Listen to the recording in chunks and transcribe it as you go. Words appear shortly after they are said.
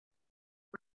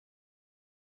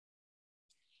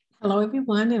Hello,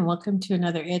 everyone, and welcome to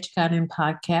another Edge Guiding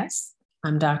podcast.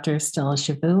 I'm Dr. Estella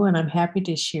Shavu, and I'm happy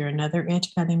to share another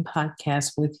Edge Guiding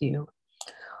podcast with you.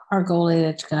 Our goal at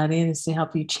Edge Guiding is to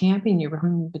help you champion your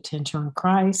human potential in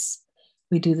Christ.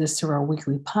 We do this through our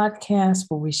weekly podcast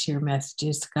where we share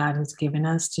messages God has given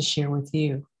us to share with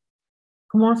you.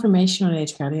 For more information on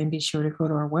Edge Guiding, be sure to go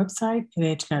to our website at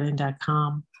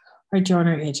edgeguiding.com or join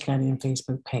our Edge Guiding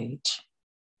Facebook page.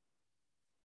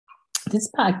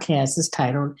 This podcast is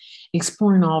titled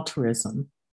Exploring Altruism,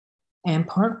 and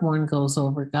part one goes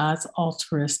over God's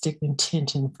altruistic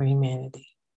intention for humanity.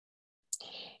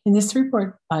 In this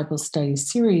three-part Bible study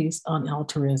series on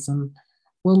altruism,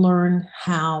 we'll learn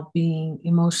how being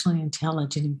emotionally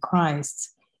intelligent in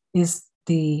Christ is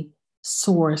the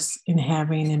source in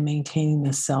having and maintaining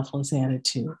a selfless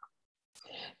attitude.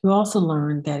 We'll also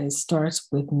learn that it starts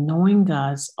with knowing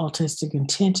God's altruistic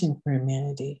intention for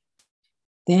humanity,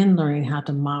 then learning how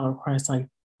to model Christ-like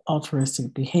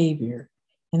altruistic behavior,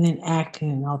 and then acting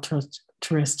in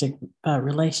altruistic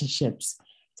relationships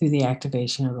through the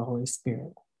activation of the Holy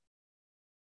Spirit.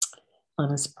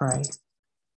 Let us pray.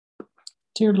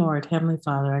 Dear Lord, Heavenly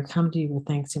Father, I come to you with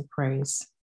thanks and praise.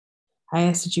 I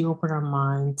ask that you open our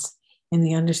minds in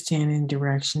the understanding,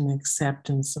 direction, and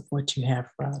acceptance of what you have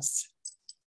for us.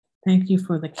 Thank you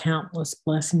for the countless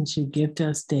blessings you give to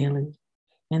us daily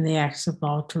and the acts of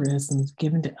altruism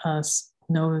given to us,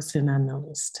 noticed and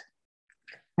unnoticed.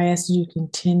 I ask that you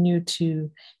continue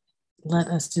to let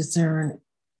us discern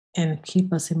and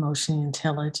keep us emotionally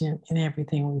intelligent in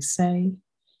everything we say.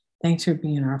 Thanks for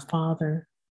being our Father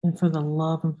and for the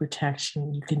love and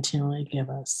protection you continually give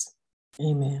us.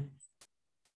 Amen.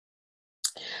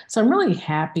 So I'm really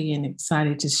happy and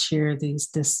excited to share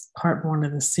this part one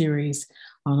of the series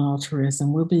on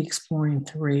altruism. We'll be exploring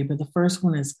three, but the first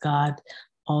one is God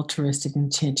altruistic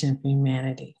intention for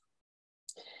humanity.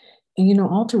 And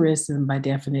altruism by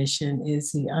definition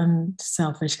is the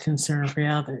unselfish concern for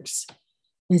others.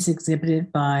 It's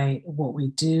exhibited by what we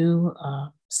do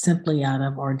simply out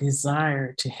of our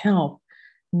desire to help,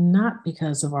 not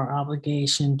because of our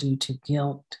obligation due to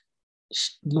guilt,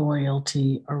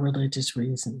 loyalty, or religious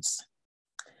reasons.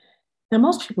 Now,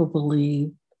 most people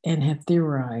believe and have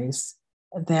theorized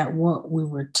that what we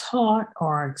were taught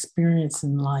or our experience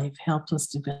in life helps us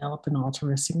develop an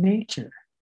altruistic nature.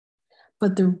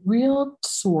 But the real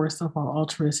source of our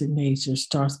altruistic nature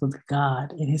starts with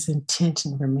God and his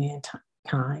intention for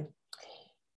mankind.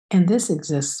 And this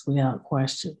exists without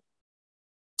question.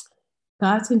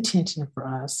 God's intention for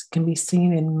us can be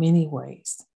seen in many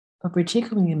ways, but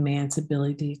particularly in man's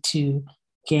ability to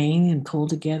gain and pull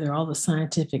together all the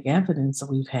scientific evidence that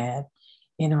we've had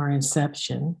in our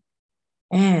inception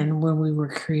and when we were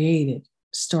created,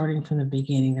 starting from the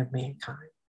beginning of mankind.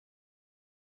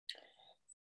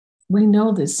 We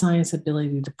know that science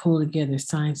ability to pull together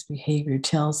science behavior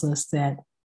tells us that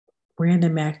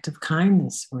random acts of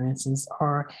kindness, for instance,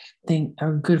 are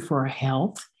good for our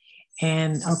health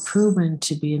and are proven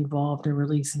to be involved in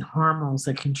releasing hormones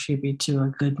that contribute to a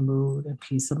good mood and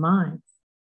peace of mind.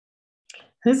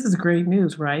 This is great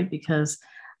news, right? Because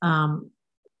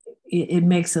it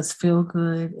makes us feel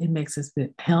good, it makes us a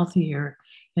bit healthier,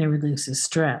 and it reduces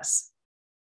stress.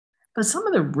 But some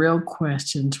of the real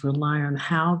questions rely on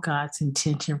how God's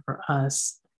intention for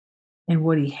us and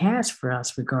what he has for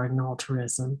us regarding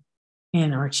altruism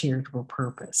and our charitable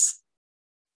purpose.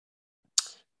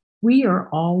 We are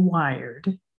all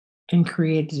wired and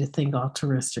created to think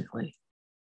altruistically.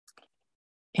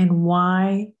 And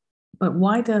why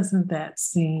doesn't that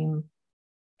seem,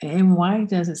 and why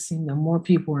does it seem that more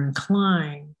people are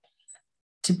inclined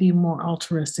to be more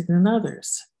altruistic than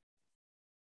others?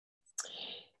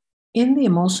 In the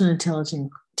Emotional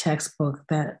Intelligence textbook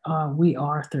that we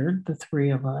authored, the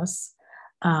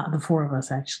four of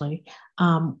us actually,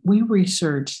 we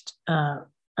researched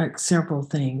several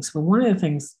things. But one of the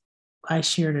things I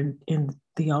shared in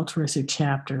the altruistic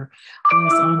chapter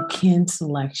was on kin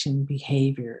selection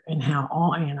behavior and how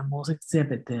all animals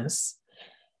exhibit this.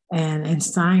 And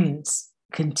science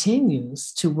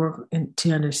continues to work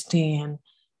to understand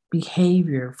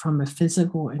behavior from a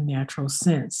physical and natural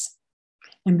sense.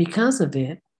 And because of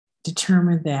it,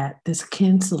 determined that this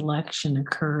kin selection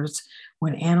occurs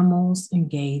when animals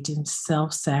engage in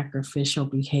self-sacrificial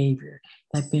behavior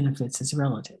that benefits its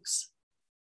relatives.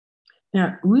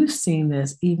 Now, we've seen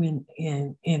this even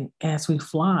in as we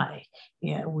fly.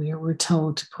 Yeah, we're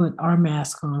told to put our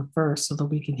mask on first so that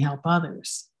we can help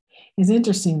others. It's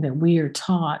interesting that we are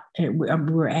taught,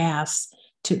 we're asked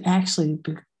to actually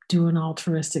do an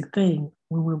altruistic thing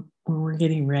when we're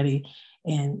getting ready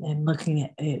and looking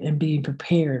at it and being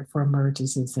prepared for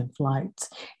emergencies and flights.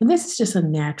 And this is just a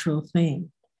natural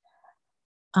thing.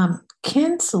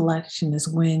 Kin selection is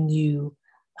when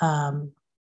um,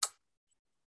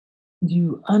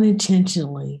 you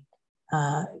unintentionally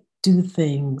uh, do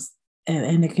things,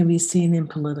 and it can be seen in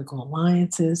political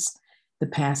alliances, the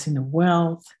passing of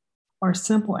wealth, or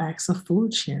simple acts of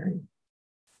food sharing.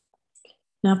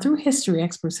 Now, through history,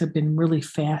 experts have been really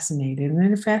fascinated,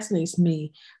 and it fascinates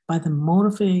me by the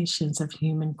motivations of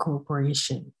human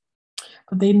cooperation.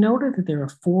 But they noted that there are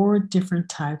four different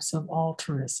types of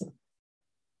altruism.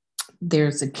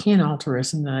 There's a kin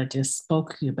altruism that I just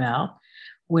spoke to you about.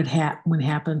 What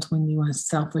happens when you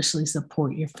unselfishly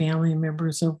support your family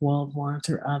members or loved ones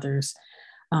or others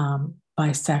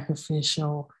by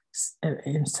sacrificial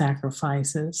and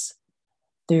sacrifices.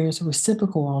 There's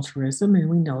reciprocal altruism, and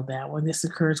we know that one. This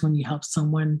occurs when you help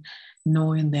someone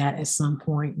knowing that at some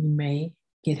point you may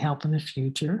get help in the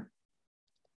future.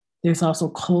 There's also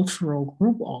cultural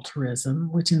group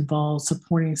altruism, which involves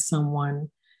supporting someone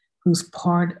who's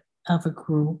part of a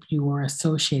group you are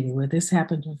associated with. This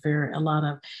happens with a lot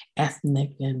of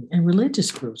ethnic and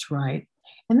religious groups, right?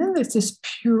 And then there's this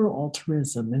pure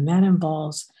altruism, and that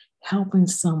involves helping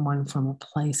someone from a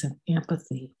place of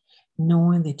empathy,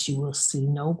 knowing that you will see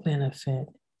no benefit,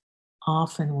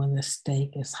 often when the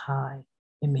stake is high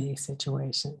in many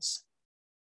situations.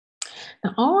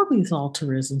 Now, all of these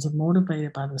altruisms are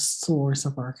motivated by the source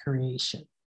of our creation,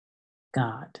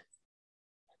 God.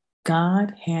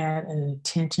 God had an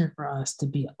intention for us to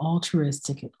be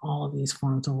altruistic in all of these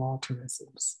forms of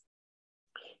altruisms.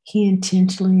 He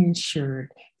intentionally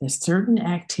ensured that certain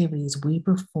activities we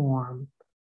perform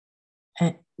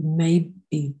may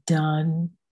be done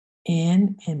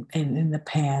in the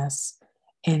past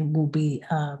and will be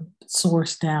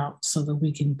sourced out so that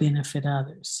we can benefit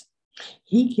others.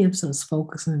 He gives us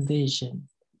focus and vision.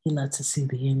 He lets us see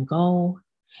the end goal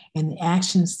and the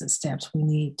actions, the steps we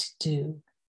need to do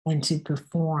and to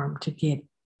perform to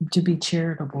be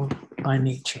charitable by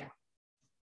nature.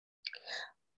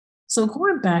 So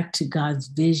going back to God's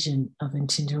vision of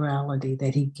intentionality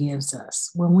that he gives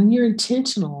us, when you're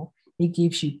intentional, it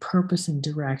gives you purpose and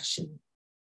direction,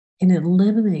 and it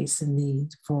eliminates the need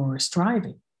for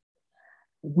striving.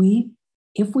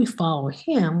 If we follow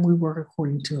him, we work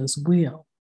according to his will.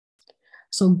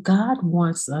 So God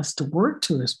wants us to work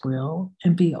to his will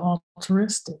and be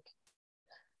altruistic.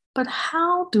 But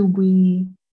how do we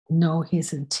know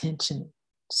his intentions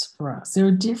for us? There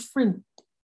are different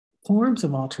forms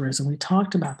of altruism. We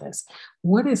talked about this.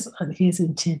 What is his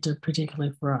intent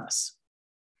particularly for us?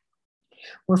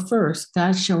 Well, first,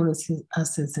 God showed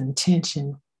us his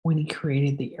intention when he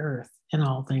created the earth and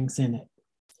all things in it.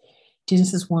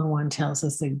 Genesis 1:1 tells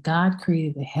us that God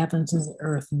created the heavens and the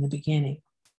earth in the beginning.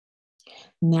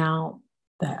 Now,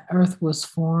 the earth was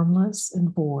formless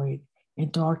and void,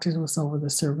 and darkness was over the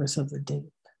surface of the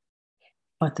deep.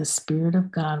 But the Spirit of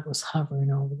God was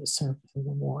hovering over the surface of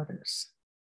the waters.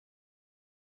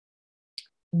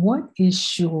 What is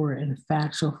sure and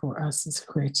factual for us as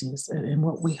Christians, and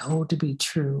what we hold to be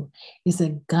true, is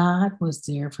that God was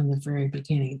there from the very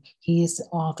beginning. He is the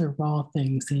author of all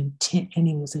things, and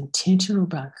he was intentional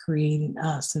about creating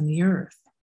us and the earth.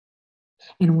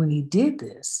 And when he did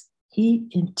this, he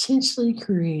intentionally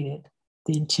created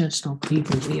the intentional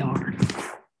people we are.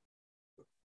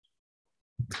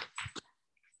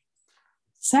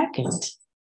 Second,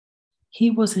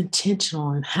 he was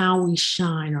intentional in how we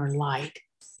shine our light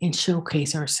and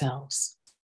showcase ourselves.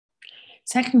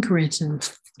 2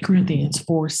 Corinthians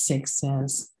 4:6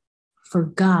 says, "For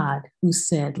God, who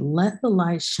said, 'Let the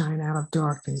light shine out of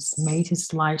darkness,' made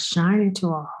his light shine into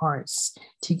our hearts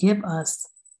to give us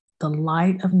the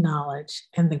light of knowledge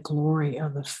and the glory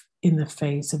in the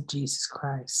face of Jesus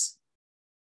Christ."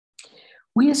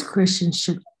 We as Christians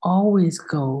should always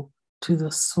go to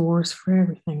the source for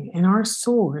everything, and our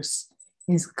source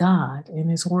is God and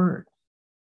his word.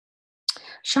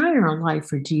 Shining our light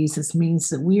for Jesus means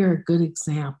that we are a good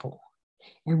example.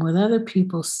 And when other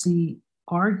people see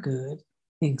our good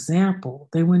example,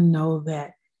 they will know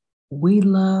that we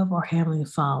love our Heavenly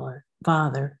Father,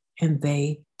 and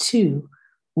they too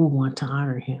will want to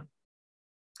honor him.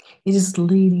 It is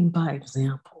leading by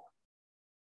example.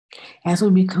 As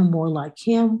we become more like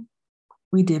him,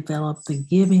 we develop the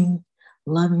giving,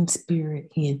 loving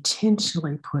spirit he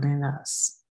intentionally put in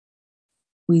us.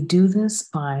 We do this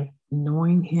by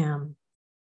knowing him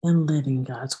and living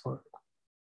God's word.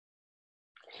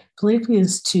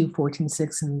 Philippians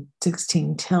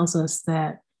 2:14-16 tells us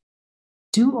that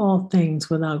do all things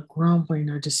without grumbling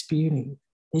or disputing,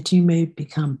 that you may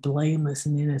become blameless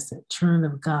and innocent, children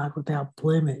of God without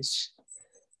blemish,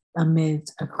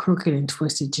 amid a crooked and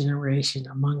twisted generation,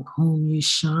 among whom you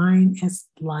shine as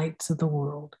lights of the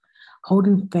world,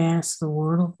 holding fast the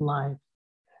word of life,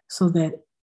 so that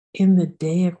in the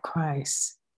day of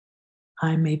Christ,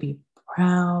 I may be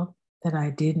proud that I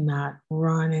did not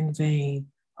run in vain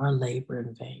or labor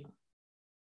in vain.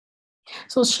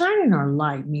 So, shining our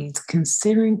light means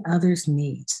considering others'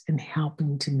 needs and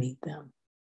helping to meet them,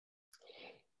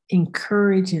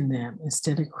 encouraging them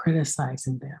instead of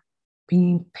criticizing them,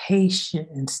 being patient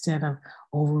instead of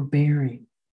overbearing,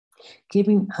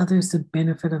 giving others the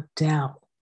benefit of doubt.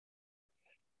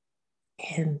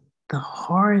 And the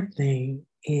hard thing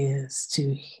is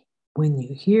to, when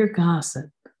you hear gossip,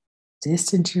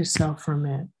 distance yourself from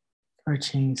it or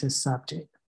change the subject.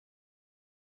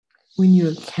 When you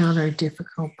encounter a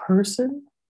difficult person,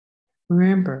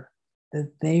 remember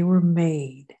that they were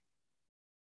made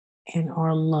and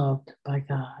are loved by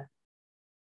God,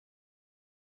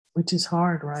 which is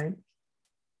hard, right?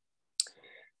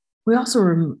 We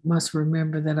also must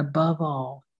remember that above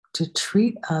all, to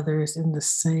treat others in the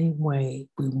same way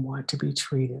we want to be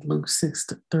treated. Luke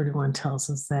 6:31 tells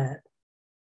us that.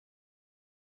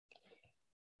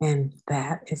 And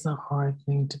that is a hard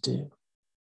thing to do.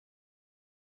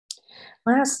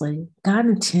 Lastly, God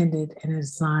intended and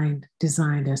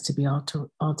designed us to be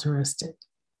altruistic.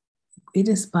 It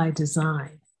is by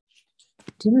design.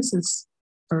 Genesis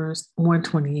verse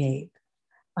 128,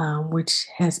 which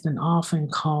has been often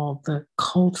called the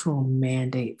cultural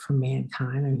mandate for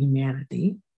mankind and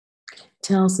humanity,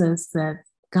 tells us that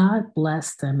God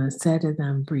blessed them and said to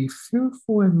them, "Be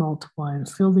fruitful and multiply and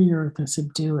fill the earth and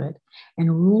subdue it,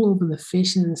 and rule over the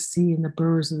fish in the sea and the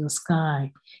birds of the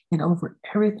sky, and over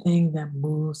everything that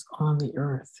moves on the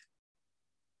earth."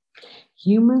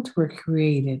 Humans were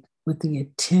created with the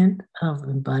intent of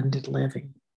abundant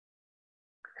living.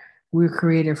 We were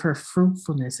created for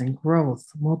fruitfulness and growth,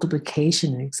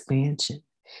 multiplication and expansion,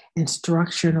 and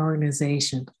structure and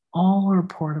organization. All are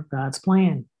part of God's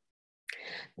plan.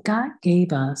 God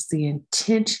gave us the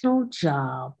intentional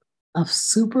job of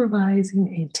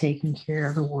supervising and taking care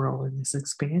of the world in this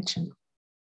expansion.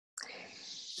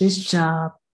 This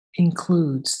job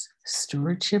includes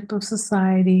stewardship of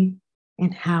society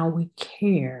and how we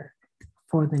care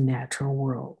for the natural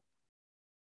world.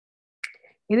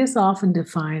 It is often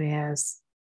defined as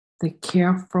the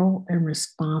careful and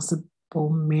responsible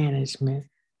management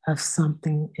of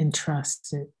something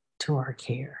entrusted to our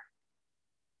care.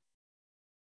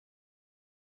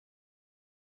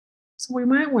 So we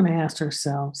might want to ask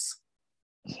ourselves,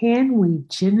 can we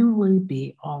genuinely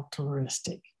be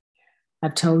altruistic?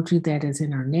 I've told you that is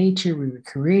in our nature. We were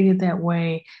created that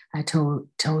way. I told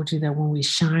you that when we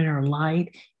shine our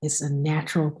light, it's a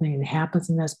natural thing that happens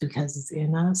in us because it's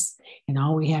in us. And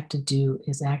all we have to do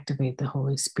is activate the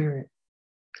Holy Spirit.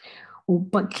 Well,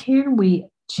 but can we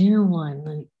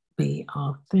genuinely be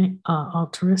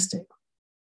altruistic?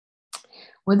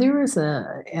 Well, there is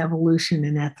a evolution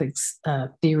in ethics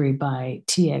theory by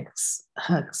T.X.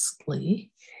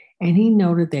 Huxley, and he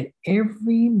noted that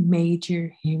every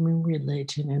major human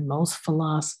religion and most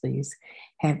philosophies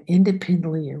have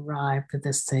independently arrived at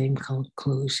the same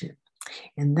conclusion.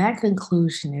 And that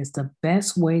conclusion is the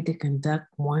best way to conduct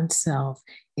oneself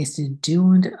is to do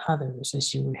unto others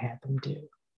as you would have them do.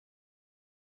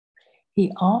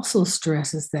 He also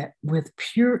stresses that with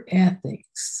pure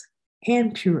ethics,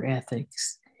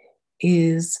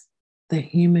 is the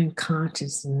human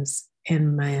consciousness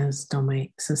and man's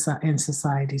domain, and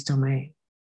society's domain.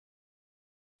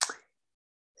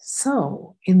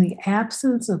 So, in the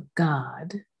absence of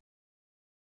God,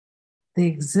 the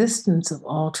existence of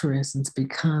altruism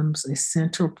becomes a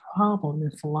central problem in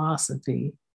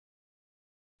philosophy.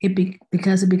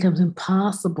 Because it becomes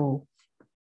impossible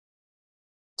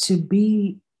to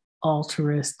be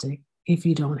altruistic if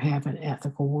you don't have an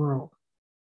ethical world.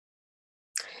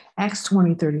 Acts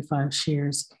 20:35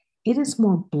 shares, "It is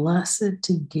more blessed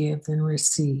to give than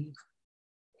receive."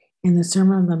 In the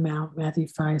Sermon on the Mount, Matthew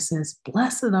 5 says,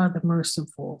 "Blessed are the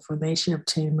merciful, for they shall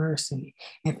obtain mercy.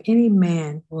 If any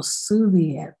man will sue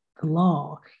thee at the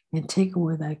law and take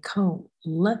away thy coat,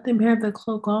 let them have the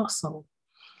cloak also.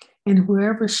 And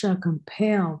whoever shall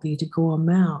compel thee to go a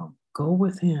mile, go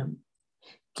with him.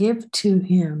 Give to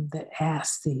him that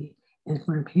asks thee, and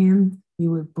from him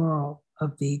you would borrow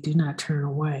of thee, do not turn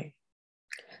away."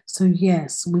 So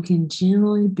yes, we can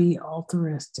generally be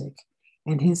altruistic,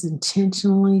 and we're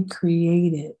intentionally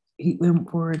created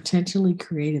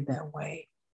that way.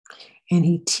 And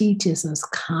he teaches us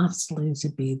constantly to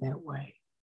be that way.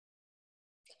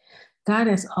 God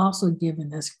has also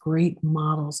given us great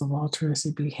models of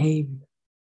altruistic behavior.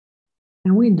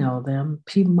 And we know them,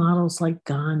 models like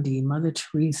Gandhi, Mother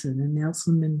Teresa, and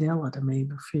Nelson Mandela, to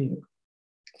name a few.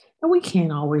 And we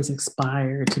can't always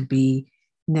aspire to be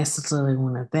necessarily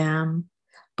one of them,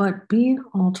 but being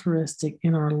altruistic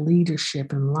in our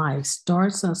leadership in life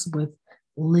starts us with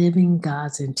living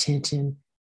God's intention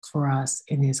for us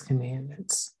in His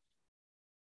commandments.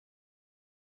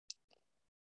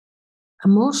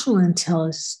 Emotional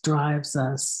intelligence drives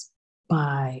us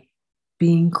by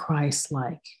being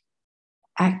Christ-like,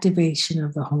 activation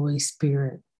of the Holy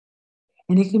Spirit,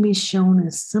 and it can be shown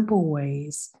in simple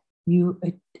ways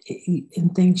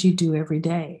in things you do every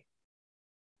day.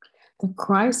 The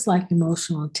Christ-like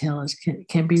emotional intelligence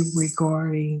can be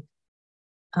regarding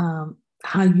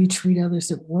how you treat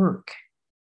others at work,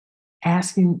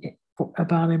 asking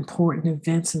about important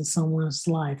events in someone's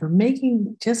life, or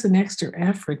making just an extra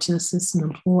effort to assist an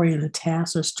employee in a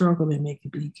task or struggle they may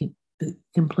be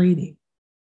completing.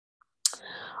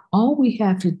 All we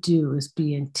have to do is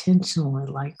be intentionally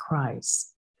like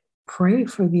Christ, pray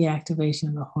for the activation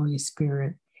of the Holy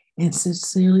Spirit, and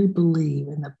sincerely believe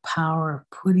in the power of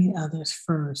putting others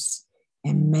first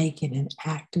and make it an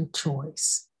active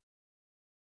choice.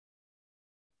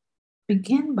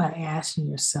 Begin by asking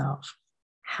yourself,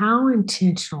 how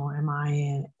intentional am I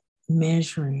in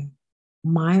measuring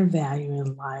my value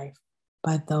in life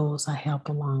by those I help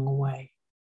along the way?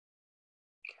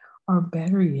 Or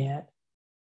better yet,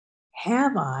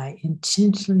 have I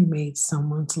intentionally made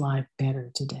someone's life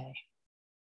better today?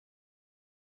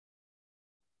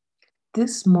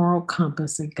 This moral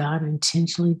compass that God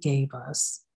intentionally gave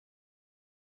us,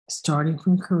 starting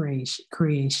from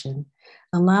creation,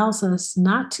 allows us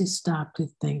not to stop to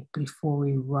think before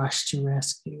we rush to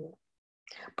rescue,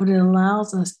 but it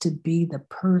allows us to be the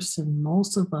person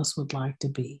most of us would like to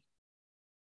be.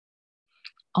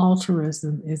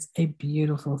 Altruism is a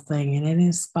beautiful thing, and it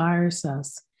inspires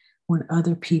us when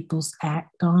other people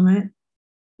act on it.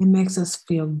 It makes us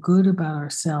feel good about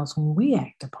ourselves when we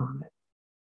act upon it.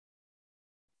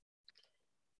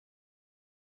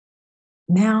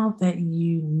 Now that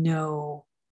you know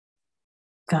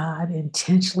God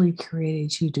intentionally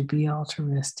created you to be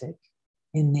altruistic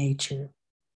in nature,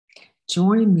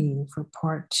 join me for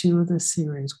part 2 of the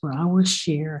series where I will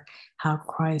share how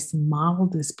Christ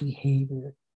modeled this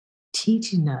behavior,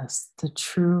 teaching us the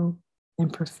true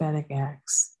and prophetic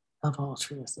acts of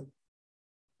altruism.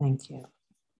 Thank you.